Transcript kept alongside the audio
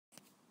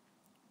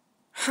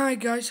Hi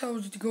guys,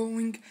 how's it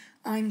going?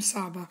 I'm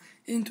Saba,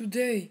 and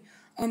today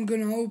I'm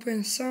gonna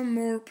open some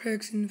more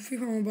packs in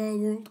FIFA Mobile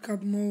World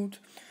Cup mode.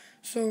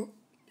 So,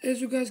 as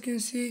you guys can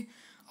see,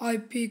 I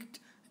picked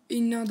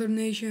another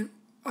nation.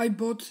 I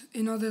bought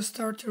another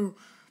starter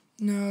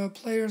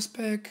players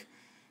pack,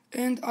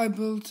 and I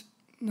built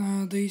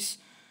this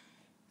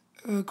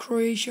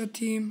Croatia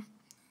team.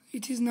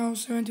 It is now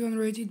 71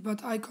 rated,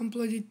 but I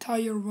completed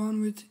tier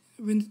 1 with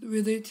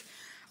it.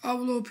 I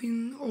will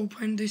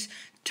open this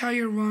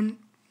tier 1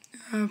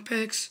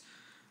 packs.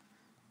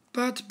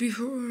 But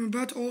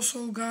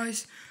also,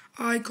 guys,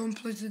 I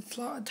completed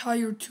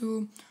tier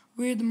 2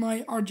 with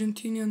my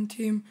Argentinian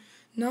team.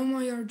 Now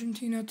my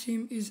Argentina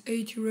team is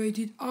 80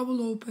 rated. I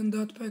will open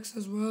that packs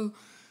as well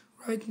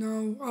right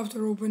now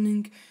after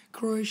opening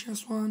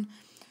Croatia's one.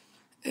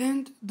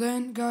 And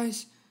then,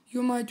 guys,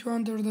 you might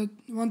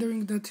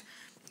wondering that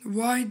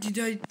why did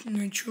I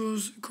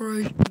choose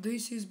Croatia?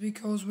 This is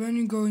because when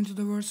you go into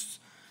the versus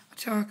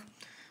attack,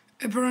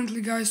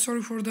 apparently, guys,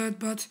 sorry for that,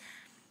 but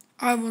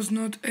I was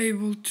not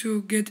able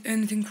to get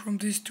anything from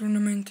this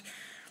tournament.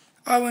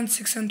 I went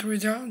 6 and 3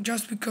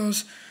 just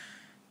because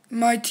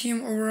my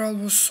team overall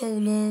was so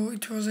low.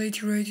 It was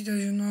 80 rated, as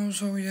you know,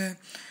 so yeah.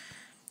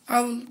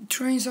 I will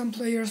train some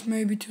players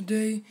maybe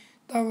today.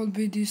 That will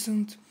be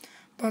decent.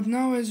 But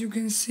now, as you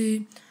can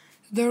see,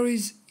 there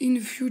is in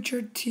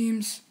future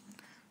teams,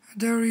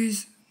 there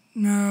is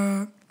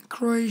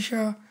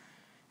Croatia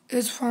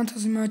as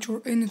fantasy match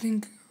or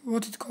anything,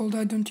 what it's called,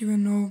 I don't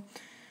even know.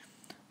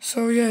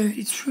 So yeah,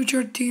 it's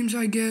future teams,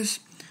 I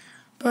guess.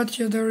 But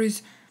yeah, there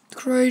is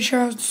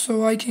Croatia,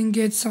 so I can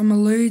get some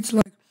elites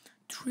like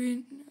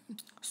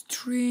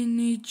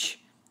Strinic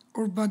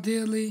or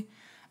Badeli.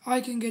 I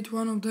can get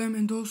one of them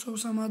and also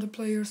some other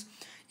players.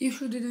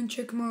 If you didn't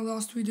check my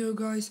last video,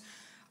 guys,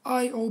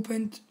 I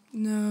opened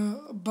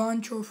a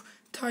bunch of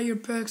tire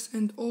packs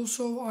and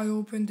also I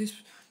opened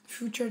this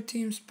future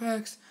teams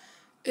packs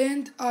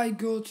and I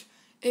got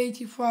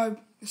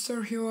 85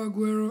 Sergio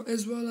Aguero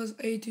as well as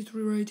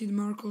 83 rated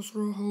Marcos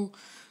Rojo.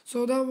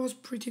 So that was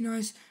pretty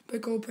nice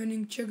pack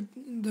opening. Check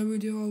the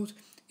video out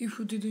if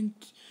you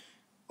didn't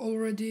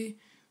already.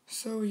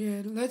 So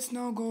yeah, let's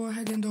now go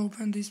ahead and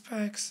open these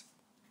packs.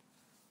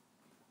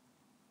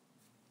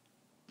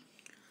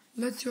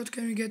 Let's see what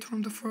can we get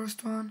from the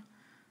first one.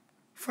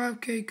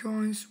 5k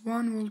coins,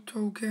 1 world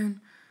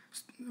token,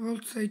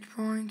 world stage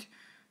point,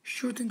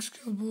 shooting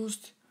skill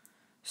boost,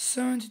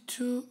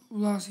 72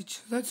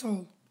 Vlasic. That's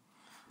all.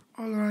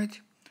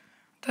 Alright.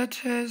 That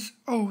has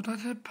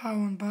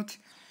Pound, but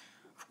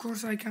of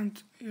course I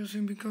can't use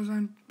him because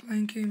I'm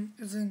playing him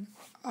as an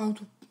out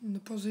of the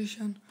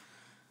position.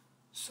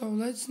 So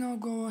let's now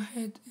go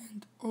ahead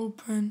and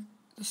open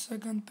the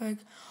second pack.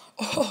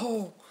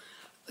 Oh,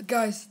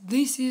 guys,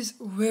 this is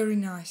very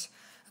nice.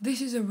 This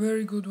is a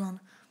very good one.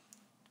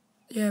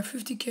 Yeah,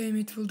 50k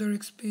midfielder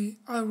XP.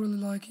 I really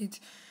like it.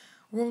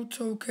 World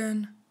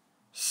token,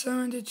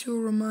 72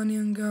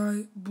 Romanian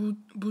guy,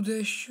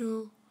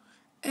 Budescu,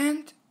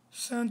 and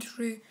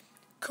 73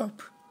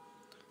 cup.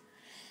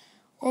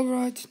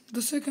 Alright,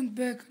 the second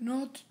pack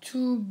not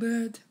too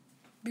bad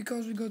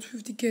because we got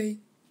 50k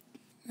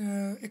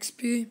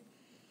XP.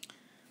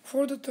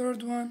 For the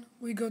third one,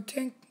 we got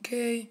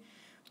 10k,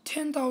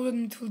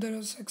 10,000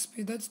 midfielders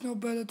XP. That's not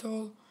bad at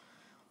all.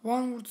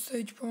 1 world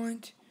stage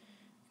point,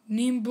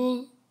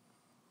 nimble,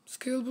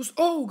 skill boost.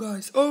 Oh,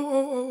 guys,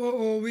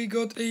 we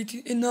got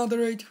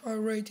another 85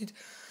 rated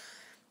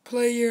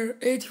player,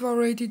 85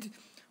 rated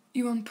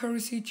Ivan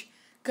Perisic.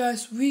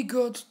 Guys, we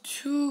got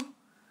two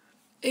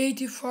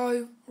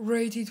 85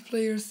 rated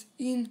players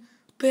in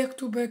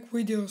back-to-back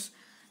videos.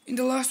 In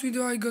the last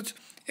video I got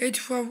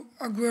 85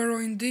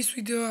 Aguero. In this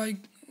video I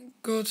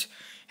got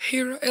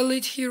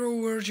elite hero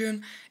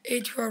version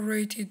 85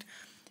 rated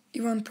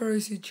Ivan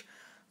Perisic.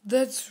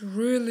 That's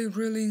really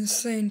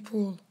insane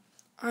pull.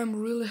 I'm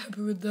really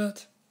happy with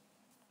that.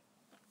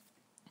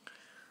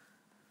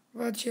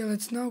 But yeah,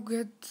 let's now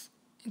get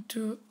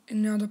into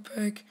another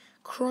pack.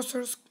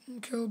 Crosser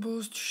skill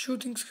boost,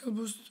 shooting skill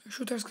boost,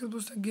 shooter skill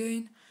boost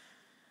again.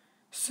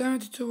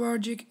 72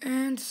 Argic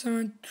and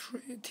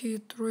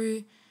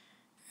 73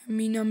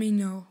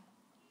 Minamino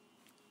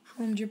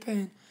from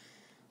Japan.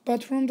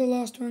 But from the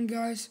last one,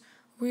 guys,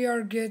 we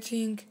are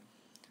getting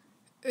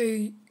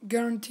a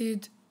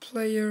guaranteed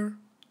player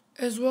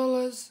as well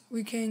as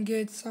we can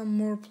get some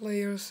more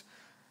players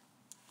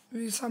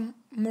with some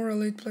more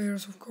elite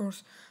players, of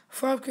course.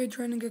 5k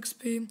training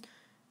XP,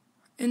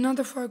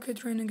 another 5k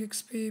training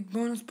XP,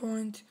 bonus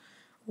point,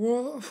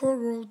 4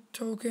 world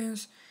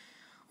tokens,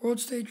 world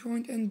stage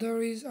point, and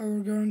there is our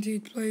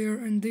guaranteed player,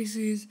 and this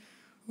is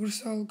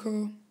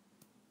Vrsalko.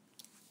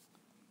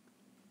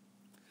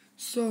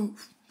 So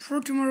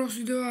for tomorrow's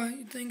video,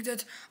 I think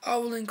that I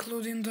will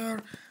include in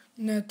there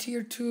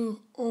tier 2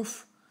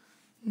 of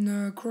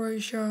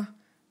Croatia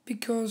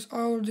because I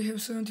already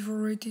have 74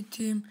 rated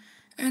team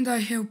and I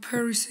have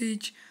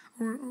Perisic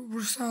or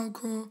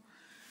Vrsalko.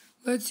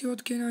 Let's see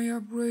what can I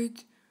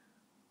upgrade.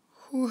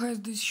 Who has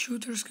this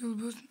shooter skill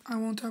boost? I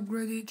won't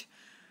upgrade it.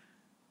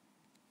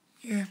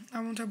 Yeah, I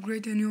won't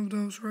upgrade any of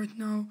those right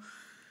now.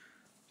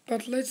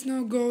 But let's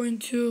now go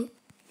into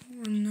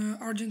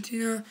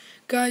Argentina.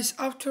 Guys,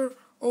 after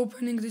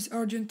opening this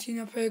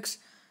Argentina packs,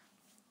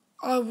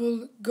 I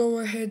will go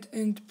ahead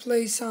and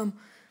play some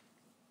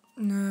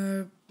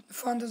uh,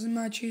 fantasy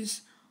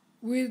matches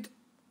with,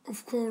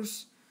 of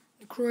course,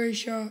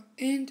 Croatia,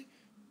 and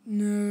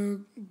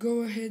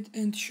go ahead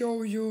and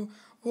show you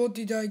what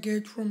did I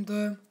get from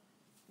them.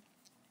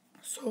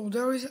 So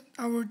there is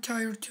our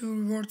tier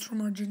 2 rewards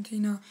from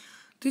Argentina.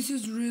 This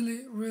is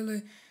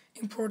really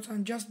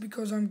important just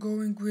because I'm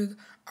going with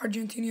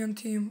Argentinian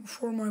team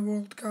for my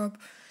World Cup.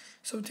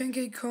 So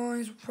 10k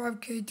coins,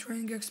 5k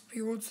training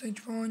XP, world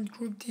stage point,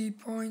 group D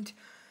point,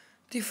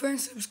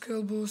 defensive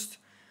skill boost,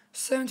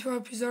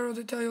 75 Pizarro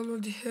that I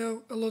already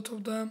have a lot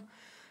of them,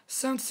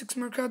 76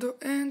 Mercado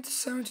and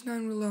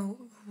 79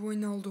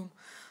 Wijnaldum.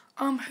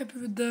 I'm happy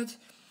with that.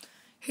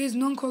 He's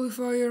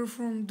non-qualifier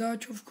from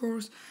Dutch, of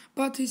course,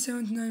 but he's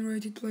 79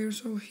 rated player,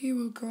 so he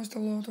will cost a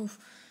lot of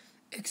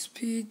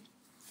XP.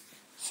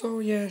 So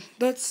yeah,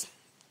 that's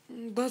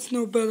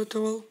no bad at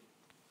all.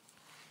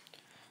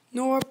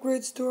 No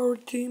upgrades to our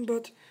team,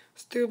 but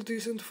still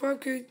decent.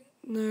 5k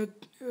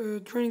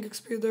training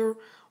XP there,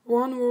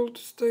 one world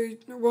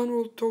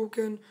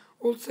token,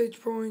 world stage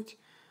point,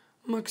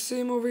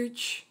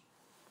 Maximovic,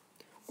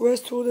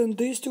 Westwood, and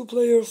these two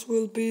players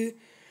will be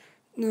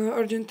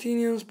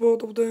Argentinians,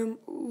 both of them.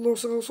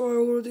 Los also I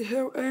already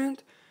have,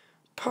 and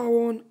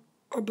Pavon,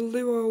 I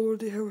believe I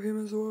already have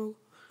him as well.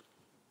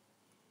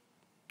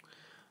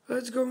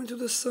 Let's go into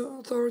the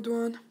third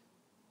one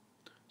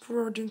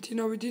for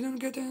Argentina. We didn't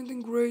get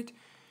anything great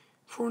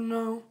for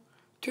now.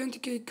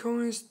 20k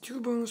coins, 2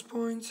 bonus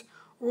points,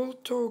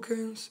 world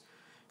tokens,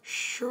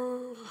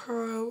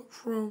 Shohail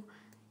from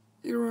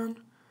Iran,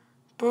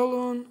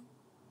 Ballon.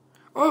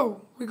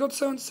 Oh, we got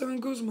 77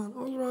 Guzman,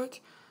 alright,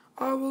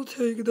 I will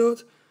take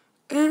that.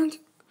 And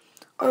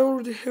I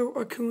already have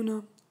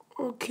Acuna.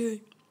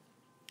 Okay.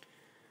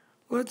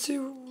 Let's see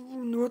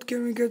what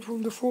can we get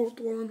from the fourth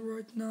one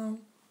right now.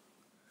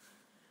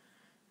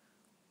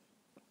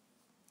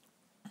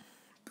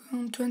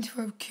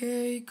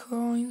 25k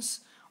coins,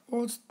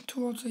 world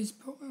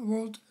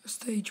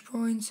stage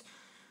points,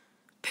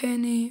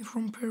 Penny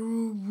from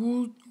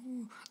Peru,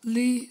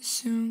 Lee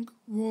Seung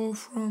Woo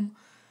from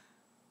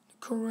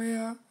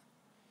Korea,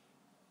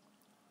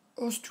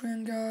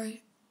 Austrian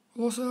guy,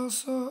 was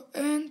also,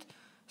 and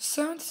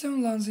 77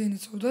 Lanzini.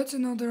 So that's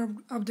another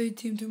update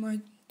team to my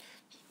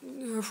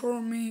for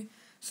me.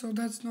 So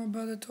that's not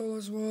bad at all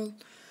as well.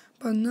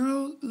 But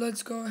now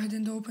let's go ahead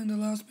and open the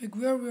last pick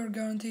where we are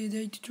guaranteed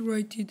 82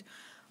 rated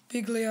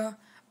Biglia,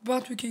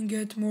 but we can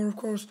get more, of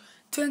course.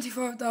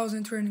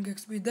 25,000 training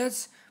XP,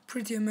 that's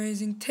pretty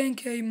amazing.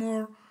 10k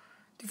more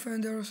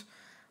defenders,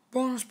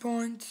 bonus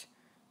points,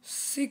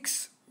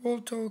 6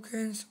 world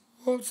tokens,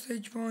 world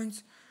stage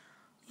points,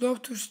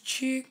 Loftus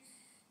Cheek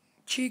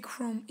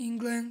from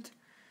England,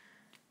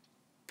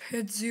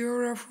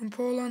 Petziora from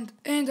Poland,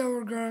 and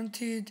our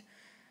guaranteed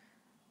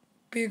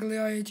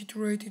Biglia 82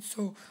 rated.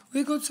 So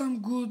we got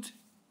some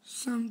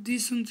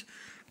decent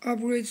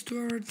upgrades to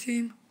our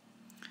team.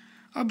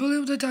 I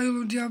believe that I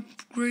already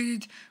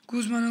upgraded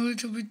Guzman a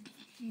little bit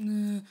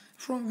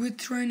with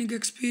training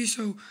XP,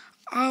 so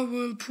I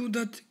will put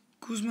that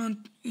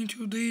Guzman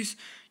into this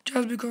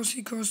just because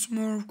he costs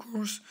more, of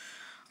course.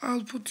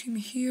 I'll put him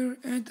here,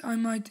 and I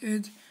might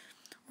add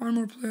one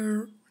more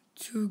player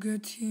to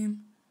get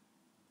him.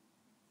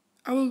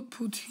 I will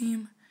put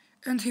him,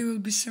 and he will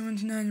be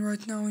 79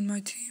 right now in my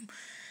team.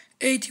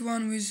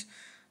 81 with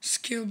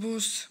skill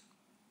boost.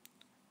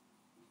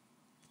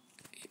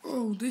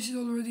 Oh, this is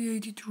already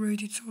 82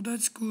 rated, so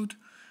that's good.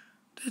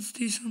 That's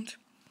decent.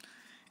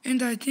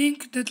 And I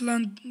think that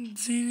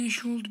Lanzini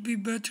should be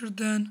better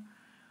than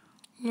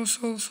Lo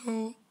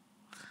Celso.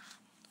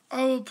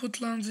 I will put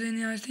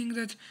Lanzini. I think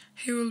that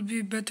he will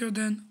be better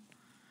than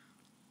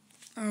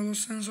Lo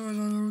Celso, as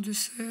I already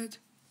said.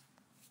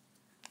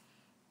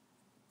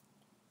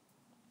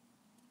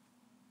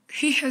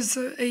 He has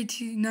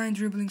 89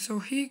 dribbling, so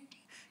he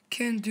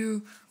can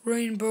do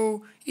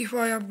rainbow. If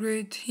I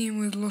upgrade him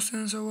with Lo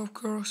Celso, of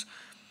course,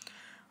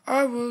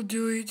 I will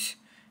do it.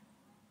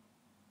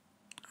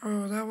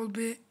 Oh, that will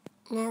be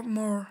a lot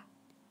more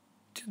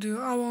to do.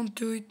 I won't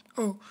do it.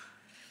 Oh,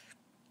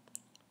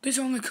 this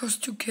only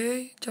costs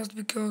 2k just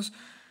because,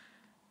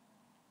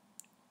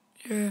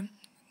 yeah,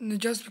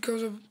 just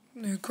because of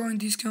the coin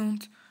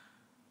discount.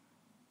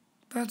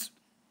 But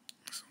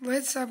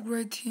let's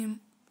upgrade him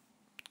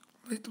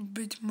a little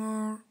bit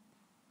more.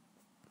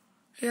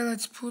 Yeah,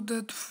 let's put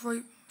that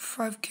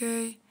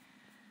 5k,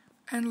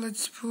 and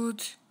let's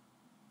put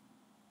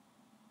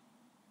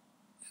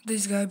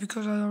this guy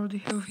because I already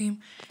have him,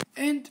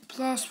 and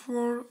plus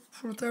 4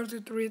 for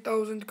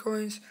 33,000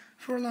 coins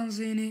for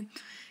Lanzini.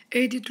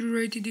 83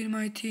 rated in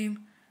my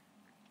team,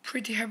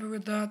 pretty happy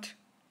with that.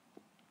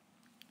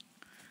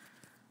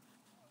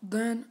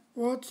 Then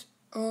what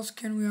else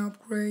can we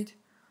upgrade?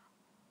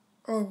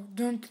 Oh,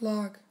 don't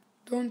lag,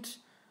 don't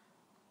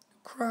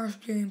crash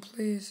game,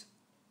 please.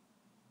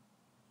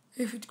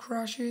 If it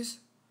crashes,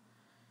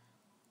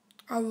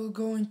 I will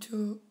go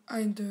into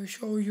and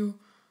show you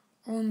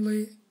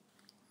only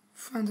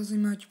fantasy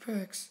match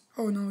packs.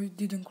 Oh no, it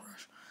didn't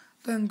crash.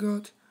 Thank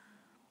God.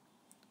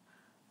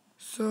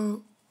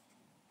 So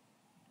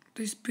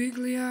this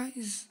Biglia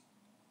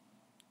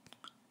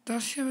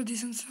does he have a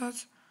decent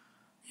stats?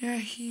 Yeah,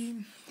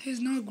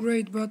 he's not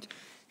great, but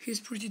he's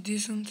pretty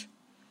decent.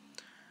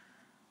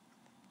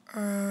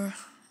 I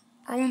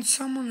want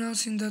someone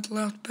else in that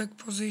left back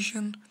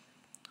position.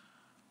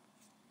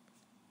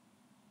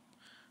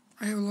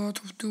 I have a lot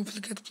of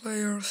duplicate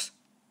players.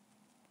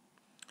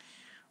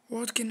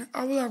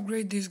 I will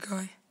upgrade this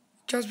guy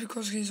just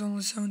because he's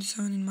only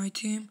 77 in my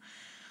team.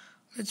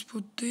 Let's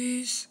put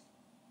this.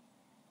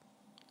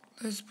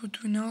 Let's put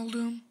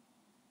Ronaldo.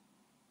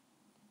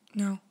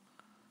 No.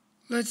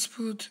 Let's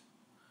put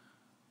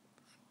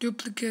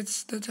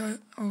duplicates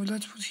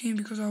let's put him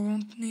because I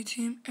won't need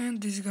him,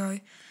 and this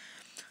guy.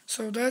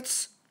 So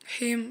that's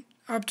him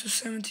up to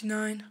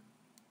 79.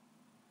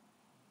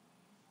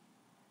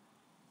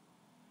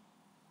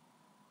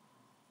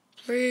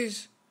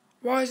 Please,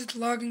 why is it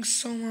lagging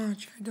so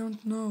much? I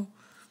don't know.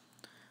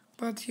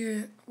 But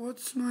yeah,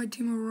 what's my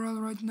team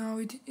overall right now?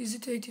 Is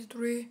it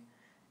 83?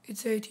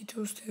 It's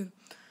 82 still.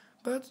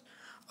 But,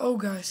 oh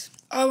guys,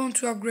 I want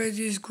to upgrade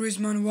this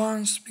Griezmann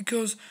once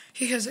because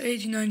he has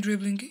 89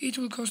 dribbling. It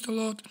will cost a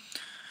lot,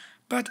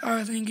 but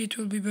I think it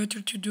will be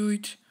better to do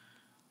it.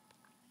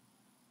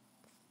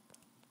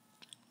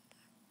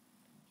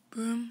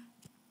 Boom.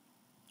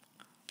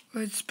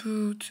 Let's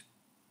put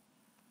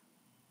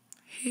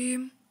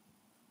him.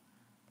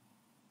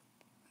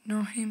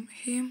 No, him,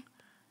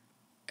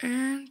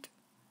 and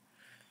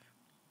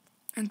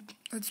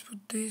let's put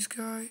this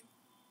guy.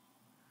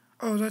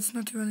 Oh, that's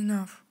not even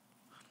enough.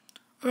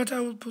 But I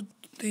will put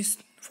this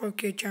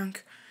 4K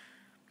chunk.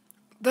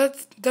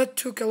 That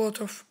took a lot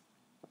of.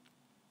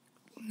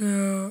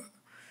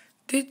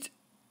 Did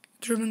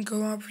dribbling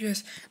go up?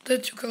 Yes,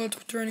 that took a lot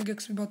of training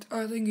XP, but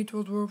I think it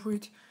was worth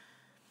it.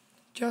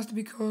 Just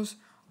because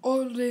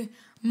only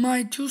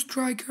my two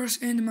strikers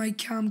and my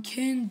cam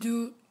can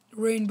do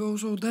rainbow,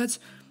 so that's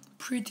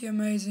pretty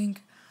amazing.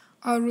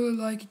 I really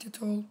like it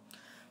at all.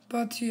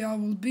 But yeah, I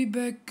will be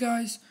back,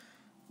 guys,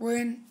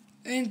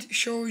 and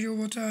show you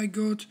what I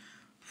got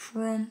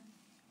from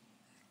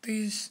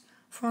these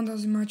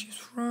fantasy matches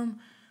from,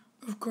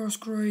 of course,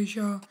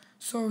 Croatia.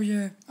 So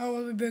yeah, I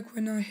will be back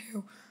when I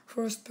have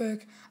first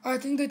pack. I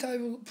think that I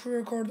will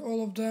pre-record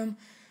all of them,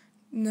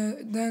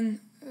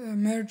 then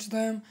merge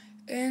them,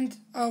 and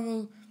I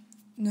will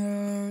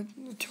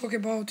talk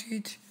about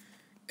it.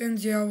 And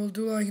yeah, I will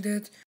do like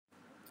that.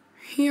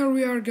 Here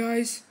we are,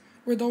 guys,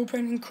 with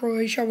opening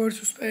Croatia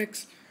versus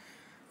Packs.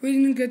 We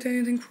didn't get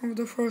anything from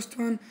the first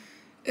one.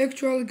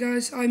 Actually,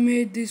 guys, I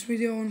made this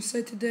video on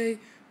Saturday,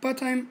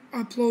 but I'm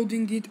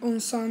uploading it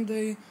on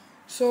Sunday.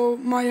 So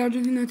my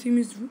Argentina team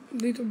is a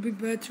little bit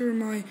better.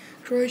 My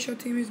Croatia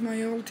team is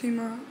my old team.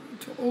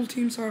 All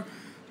teams are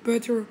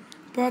better.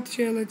 But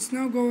yeah, let's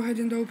now go ahead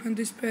and open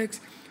these packs.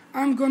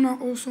 I'm gonna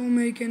also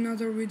make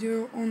another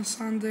video on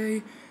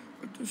Sunday,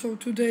 so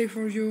today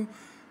for you.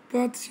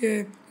 But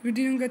yeah, we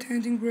didn't get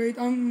anything great.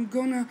 I'm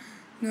gonna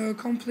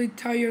complete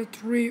tier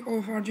 3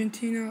 of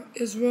Argentina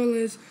as well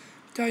as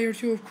tier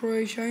 2 of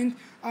Croatia, and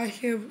I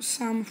have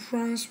some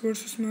France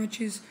versus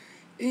matches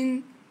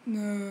in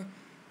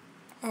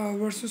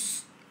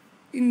versus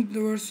in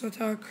the versus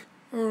attack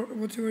or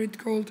whatever it's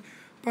called.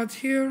 But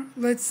here,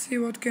 let's see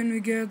what can we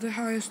get,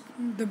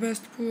 the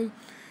best pool.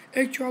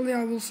 Actually,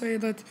 I will say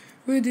that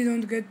we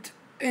didn't get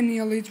any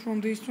elite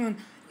from this one.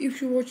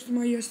 If you watched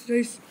my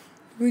yesterday's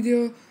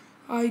video,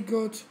 I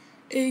got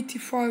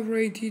 85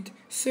 rated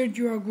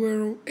Sergio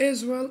Aguero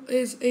as well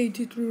as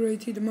 83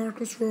 rated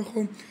Marcos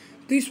Rojo.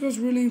 This was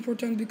really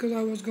important because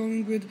I was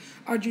going with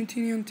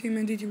Argentinian team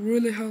and it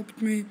really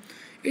helped me.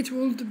 It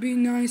would be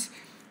nice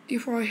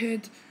if I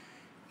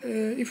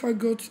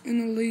got an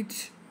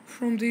elite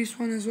from this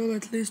one as well,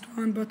 at least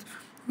one, but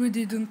we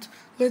didn't.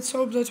 Let's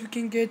hope that we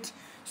can get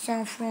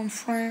some from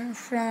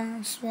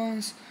France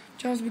once,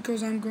 just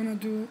because I'm gonna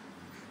do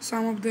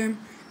some of them,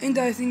 and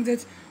I think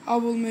that I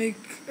will make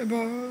a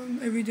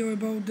video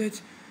about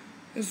that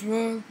as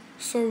well.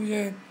 So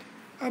yeah,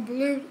 I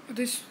believe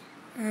this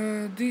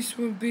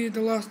will be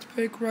the last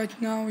pack right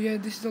now. Yeah,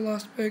 this is the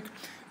last pack.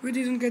 We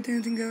didn't get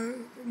anything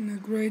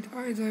great,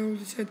 as I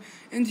already said.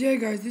 And yeah,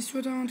 guys, this is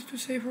what I wanted to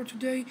say for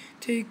today.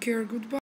 Take care, goodbye.